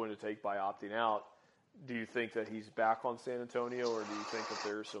is going to take by opting out. Do you think that he's back on San Antonio, or do you think that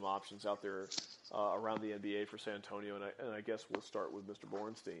there's some options out there around the NBA for San Antonio? And I guess we'll start with Mr.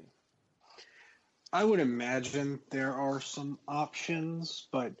 Bornstein. I would imagine there are some options,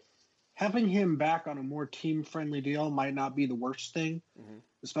 but having him back on a more team-friendly deal might not be the worst thing,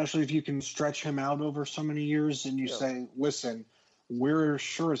 especially if you can stretch him out over so many years and you say, listen, we're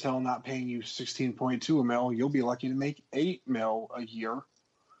sure as hell not paying you $16.2 million. You'll be lucky to make $8 million a year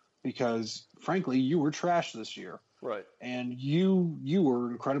because, frankly, you were trash this year. Right. And you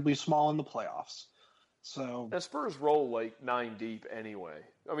were incredibly small in the playoffs. So and Spurs roll like 9 deep anyway.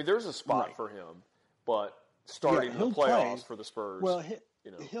 There's a spot for him, but starting the playoffs for the Spurs. Well,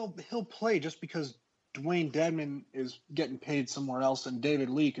 he'll play just because Dwayne Dedmon is getting paid somewhere else, and David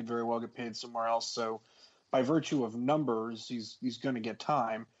Lee could very well get paid somewhere else. So, by virtue of numbers, he's going to get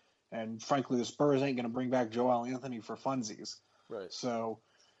time. And frankly, the Spurs ain't going to bring back Joel Anthony for funsies. Right. So,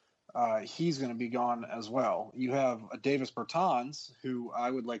 he's going to be gone as well. You have a Davis Bertans, who I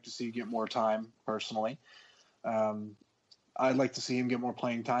would like to see get more time personally. I'd like to see him get more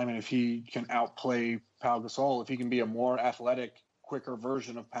playing time, and if he can outplay Pau Gasol, if he can be a more athletic, quicker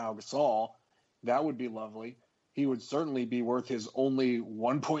version of Pau Gasol, that would be lovely. He would certainly be worth his only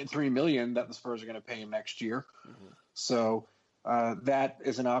 $1.3 million that the Spurs are going to pay him next year. So that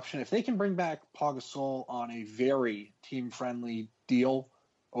is an option. If they can bring back Pau Gasol on a very team-friendly deal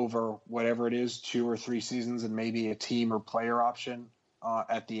over whatever it is, 2 or 3 seasons, and maybe a team or player option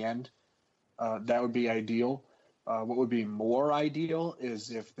at the end, that would be ideal. What would be more ideal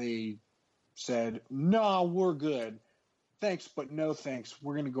is if they said, no, we're good. Thanks, but no thanks.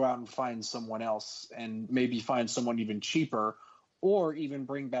 We're going to go out and find someone else and maybe find someone even cheaper, or even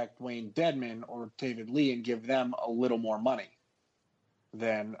bring back Dwayne Dedmon or David Lee and give them a little more money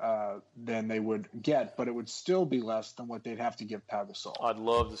than they would get, but it would still be less than what they'd have to give Pau Gasol. I'd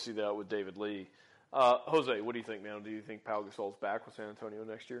love to see that with David Lee. Jose, what do you think, man? Do you think Pau Gasol's back with San Antonio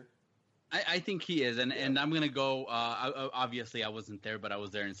next year? I think he is, and I'm going to go, obviously I wasn't there, but I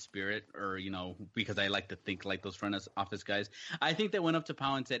was there in spirit, or, because I like to think like those front office guys. I think they went up to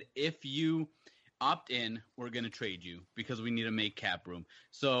Pau and said, if you opt in, we're going to trade you because we need to make cap room.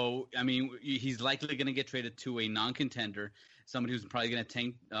 So, I mean, he's likely going to get traded to a non-contender, somebody who's probably going to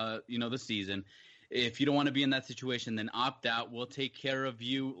tank, the season. If you don't want to be in that situation, then opt out. We'll take care of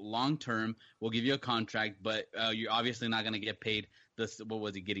you long term. We'll give you a contract, but you're obviously not going to get paid. What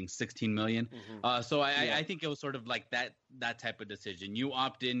was he getting? $16 million. So I think it was sort of like that type of decision. You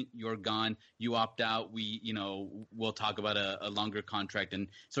opt in, you're gone. You opt out. We'll talk about a longer contract and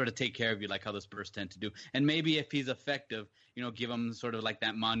sort of take care of you, like how the Spurs tend to do. And maybe if he's effective, give him sort of like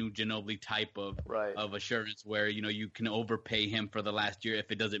that Manu Ginobili type of assurance where you can overpay him for the last year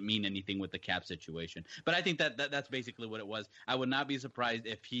if it doesn't mean anything with the cap situation. But I think that's basically what it was. I would not be surprised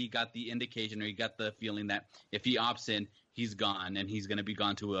if he got the indication or he got the feeling that if he opts in, he's gone, and he's going to be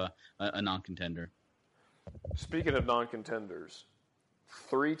gone to a non-contender. Speaking of non-contenders,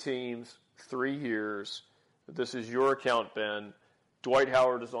 3 teams, 3 years. This is your account, Ben. Dwight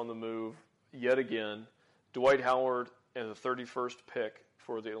Howard is on the move yet again. Dwight Howard and the 31st pick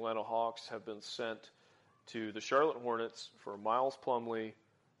for the Atlanta Hawks have been sent to the Charlotte Hornets for Miles Plumlee,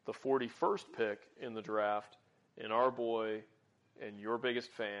 the 41st pick in the draft, and our boy and your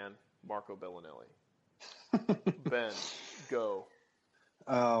biggest fan, Marco Bellinelli. Ben, go.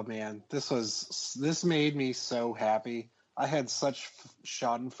 Oh man, this made me so happy. I had such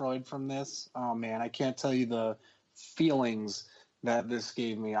schadenfreude from this. Oh man, I can't tell you the feelings that this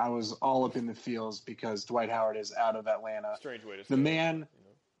gave me. I was all up in the feels because Dwight Howard is out of Atlanta. Strange way to say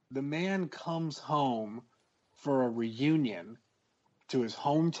the man comes home for a reunion to his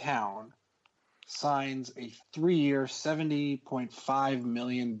hometown, signs a 3-year, $70.5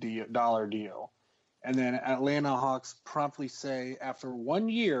 million deal. And then Atlanta Hawks promptly say, after 1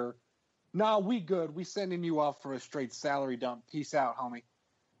 year, nah, we good. We sending you off for a straight salary dump. Peace out, homie.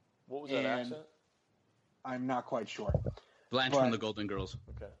 What was that accent? I'm not quite sure. Blanche from the Golden Girls.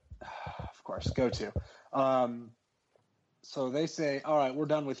 Okay. Of course, go to. So they say, all right, we're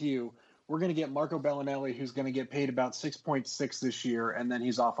done with you. We're going to get Marco Bellinelli, who's going to get paid about 6.6 this year, and then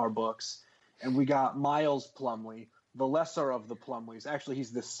he's off our books. And we got Miles Plumlee, the lesser of the Plumlees. Actually,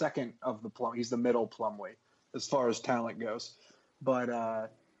 he's the second of the Plumlee. He's the middle Plumlee as far as talent goes. But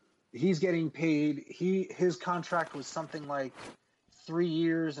he's getting paid. His contract was something like 3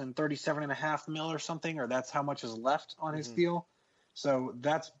 years and $37.5 million or something, or that's how much is left on his deal. So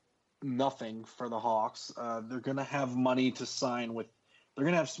that's nothing for the Hawks. They're going to have money to sign with. They're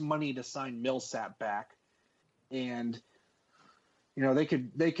going to have some money to sign Millsap back, and they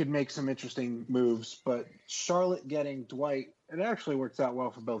could make some interesting moves. But Charlotte getting Dwight, it actually works out well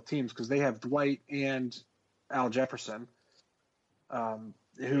for both teams because they have Dwight and Al Jefferson, and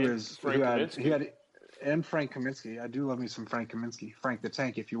Frank Kaminsky. I do love me some Frank Kaminsky, Frank the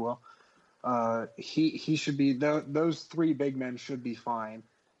Tank, if you will. He should be those 3 big men should be fine.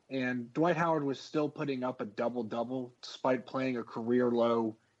 And Dwight Howard was still putting up a double-double despite playing a career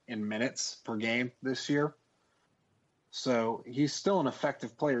low in minutes per game this year. So he's still an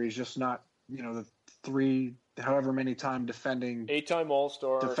effective player. He's just not, the 3, however many time defending. 8-time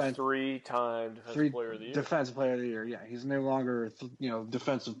All-Star, 3-time Defensive Player of the Year. Defensive Player of the Year, yeah. He's no longer,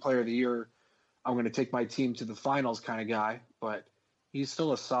 Defensive Player of the Year. I'm going to take my team to the finals kind of guy, but he's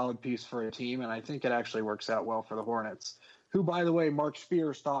still a solid piece for a team, and I think it actually works out well for the Hornets, who, by the way, Mark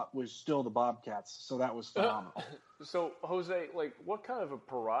Spears thought was still the Bobcats, so that was phenomenal. So, Jose, what kind of a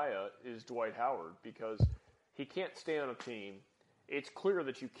pariah is Dwight Howard? Because he can't stay on a team. It's clear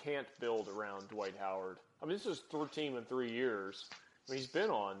that you can't build around Dwight Howard. I mean, this is 3rd team in 3 years. I mean, he's been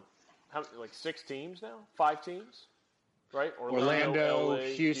on, 6 teams now? 5 teams? Right? Orlando, LA,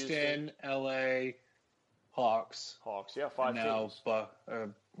 Houston, LA, Hawks. Hawks, yeah, 5 teams.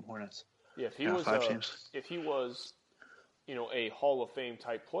 Hornets. Yeah, if he was a Hall of Fame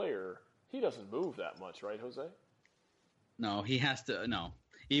type player, he doesn't move that much, right, Jose? No, he has to. No,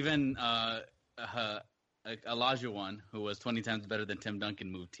 even Olajuwon, who was 20 times better than Tim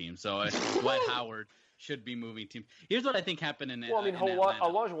Duncan, moved teams. So Dwight Howard should be moving teams. Here's what I think happened in. Well, I mean,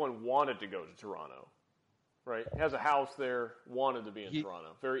 Olajuwon wanted to go to Toronto, right? He has a house there. Wanted to be in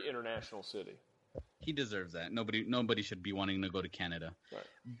Toronto, very international city. He deserves that. Nobody should be wanting to go to Canada. Right.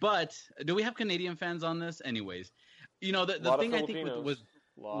 But do we have Canadian fans on this? Anyways, the thing I think was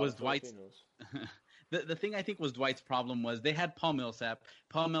Dwight's. The thing I think was Dwight's problem was they had Paul Millsap.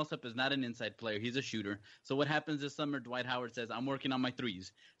 Paul Millsap is not an inside player. He's a shooter. So what happens this summer, Dwight Howard says, I'm working on my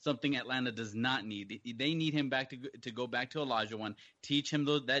threes, something Atlanta does not need. They need him back to go back to Olajuwon, teach him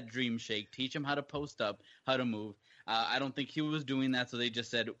that dream shake, teach him how to post up, how to move. I don't think he was doing that, so they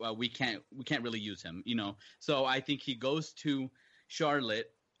just said, we can't really use him, So I think he goes to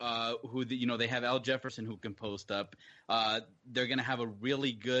Charlotte they have Al Jefferson who can post up. They're going to have a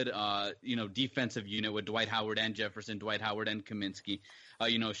really good, defensive unit with Dwight Howard and Jefferson, Dwight Howard and Kaminsky.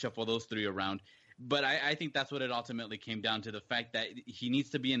 Shuffle those three around. But I think that's what it ultimately came down to, the fact that he needs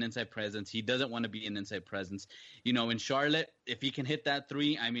to be an inside presence. He doesn't want to be an inside presence. In Charlotte, if he can hit that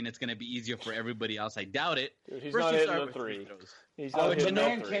three, I mean, it's going to be easier for everybody else. I doubt it. Dude, he's not hitting the three. He's not hitting the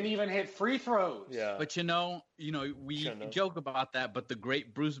man can't even hit free throws. Yeah. But we joke about that, but the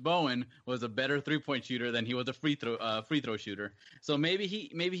great Bruce Bowen was a better 3-point shooter than he was a free throw shooter. So maybe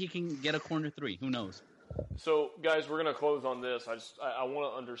he can get a corner three. Who knows? So, guys, we're going to close on this. I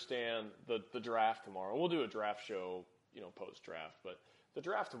want to understand the draft tomorrow. We'll do a draft show, post-draft. But the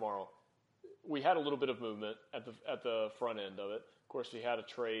draft tomorrow, we had a little bit of movement at the front end of it. Of course, we had a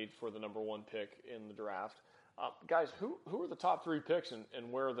trade for the number one pick in the draft. Guys, who are the top three picks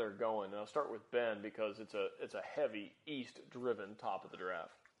and where they're going? And I'll start with Ben because it's a heavy East-driven top of the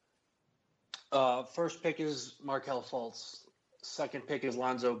draft. First pick is Markelle Fultz. Second pick is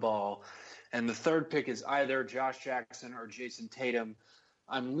Lonzo Ball. And the third pick is either Josh Jackson or Jason Tatum.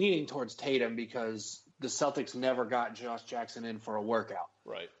 I'm leaning towards Tatum because the Celtics never got Josh Jackson in for a workout.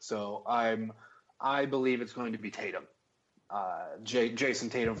 Right. So I believe it's going to be Tatum, Jason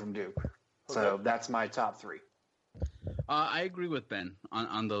Tatum from Duke. Okay. So that's my top three. I agree with Ben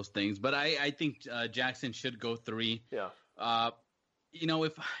on those things, but I think Jackson should go three. Yeah.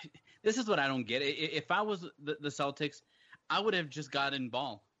 If this is what I don't get. If I was the Celtics, I would have just gotten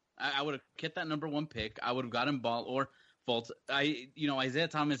Ball. I would have kept that number one pick. I would have gotten Ball or Fultz. Isaiah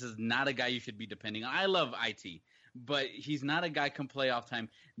Thomas is not a guy you should be depending on. I love IT, but he's not a guy come playoff time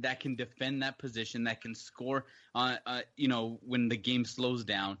that can defend that position, that can score, when the game slows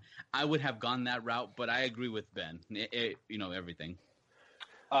down. I would have gone that route, but I agree with Ben. Everything.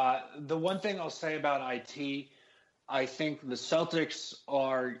 The one thing I'll say about IT, I think the Celtics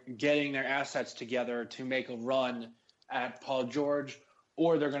are getting their assets together to make a run at Paul George,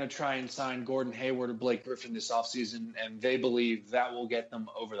 or they're going to try and sign Gordon Hayward or Blake Griffin this offseason, and they believe that will get them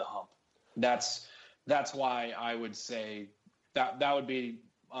over the hump. That's why I would say that would be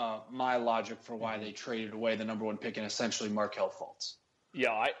my logic for why they traded away the number one pick and essentially Markelle Fultz.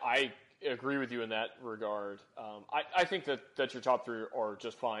 Yeah, I agree with you in that regard. I think that your top three are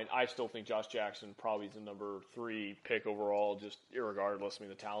just fine. I still think Josh Jackson probably is the number three pick overall, just irregardless. I mean,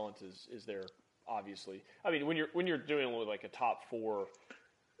 the talent is there. Obviously, I mean, when you're doing with like a top 4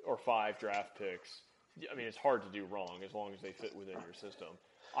 or 5 draft picks, I mean, it's hard to do wrong as long as they fit within your system.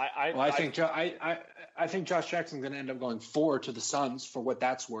 I think Josh Jackson's going to end up going 4 to the Suns for what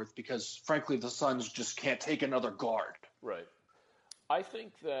that's worth because, frankly, the Suns just can't take another guard. Right. I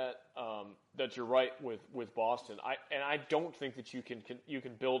think that that you're right with Boston. I don't think that you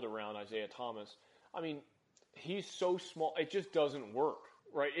can build around Isaiah Thomas. I mean, he's so small; it just doesn't work.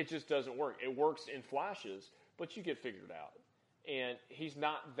 Right, it just doesn't work. It works in flashes, but you get figured out. And he's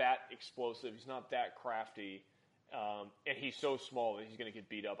not that explosive. He's not that crafty. And he's so small that he's going to get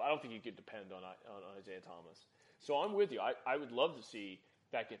beat up. I don't think you can depend on Isaiah Thomas. So I'm with you. I would love to see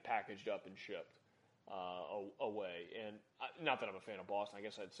that get packaged up and shipped away. And not that I'm a fan of Boston. I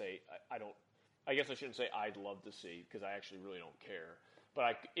guess I'd say I guess I shouldn't say I'd love to see because I actually really don't care.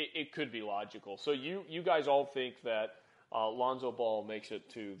 But it could be logical. So you guys all think that Lonzo Ball makes it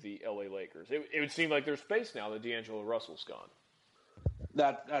to the LA Lakers. It would seem like there's space now that D'Angelo Russell's gone.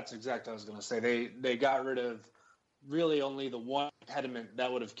 That's exactly what I was going to say. They got rid of really only the one impediment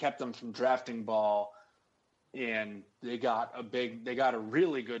that would have kept them from drafting Ball, and they got a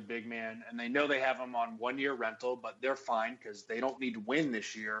really good big man, and they know they have him on 1-year rental, but they're fine because they don't need to win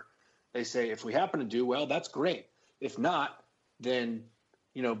this year. They say if we happen to do well, that's great. If not, then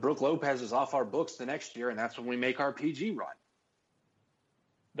Brook Lopez is off our books the next year, and that's when we make our PG run.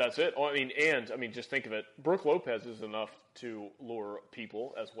 That's it. I mean, just think of it. Brook Lopez is enough to lure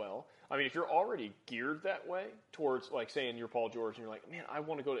people as well. I mean, if you're already geared that way towards, like, saying you're Paul George and you're like, man, I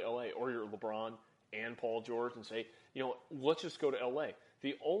want to go to L.A., or you're LeBron and Paul George and say, let's just go to L.A.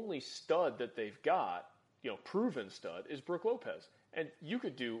 The only stud that they've got, proven stud, is Brook Lopez. And you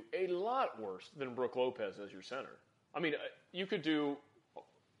could do a lot worse than Brook Lopez as your center. I mean, you could do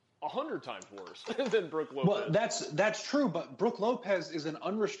 100 times worse than Brook Lopez. Well, that's true, but Brook Lopez is an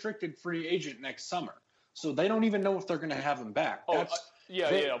unrestricted free agent next summer, so they don't even know if they're going to have him back. But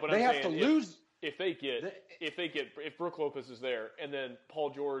they have to lose. If Brook Lopez is there, and then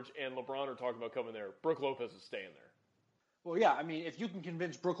Paul George and LeBron are talking about coming there, Brook Lopez is staying there. Well, yeah, I mean, if you can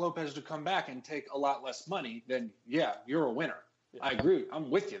convince Brook Lopez to come back and take a lot less money, then yeah, you're a winner. Yeah. I agree. I'm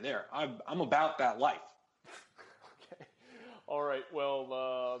with you there. I'm about that life. Okay. All right,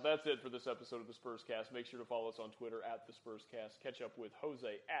 well, that's it for this episode of the Spurscast. Make sure to follow us on Twitter at the Spurscast. Catch up with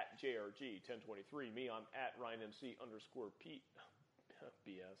Jose at JRG1023. Me, I'm at RyanMC_P.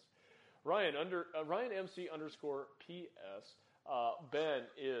 BS. RyanMC_PS. Ben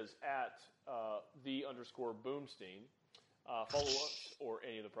is at _Boomstein. Follow us or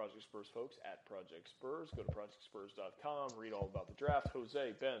any of the Project Spurs folks at Project Spurs. Go to projectspurs.com. Read all about the draft.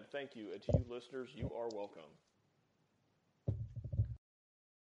 Jose, Ben, thank you. And to you listeners, you are welcome.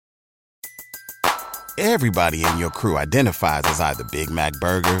 Everybody in your crew identifies as either Big Mac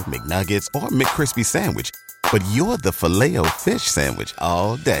Burger, McNuggets, or McCrispy Sandwich. But you're the Filet-O-Fish Sandwich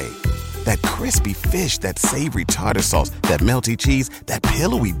all day. That crispy fish, that savory tartar sauce, that melty cheese, that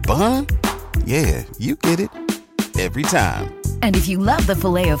pillowy bun. Yeah, you get it. Every time. And if you love the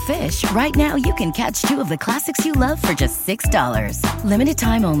Filet-O-Fish, right now you can catch 2 of the classics you love for just $6. Limited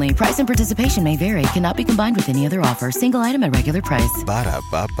time only. Price and participation may vary. Cannot be combined with any other offer. Single item at regular price.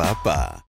 Ba-da-ba-ba-ba.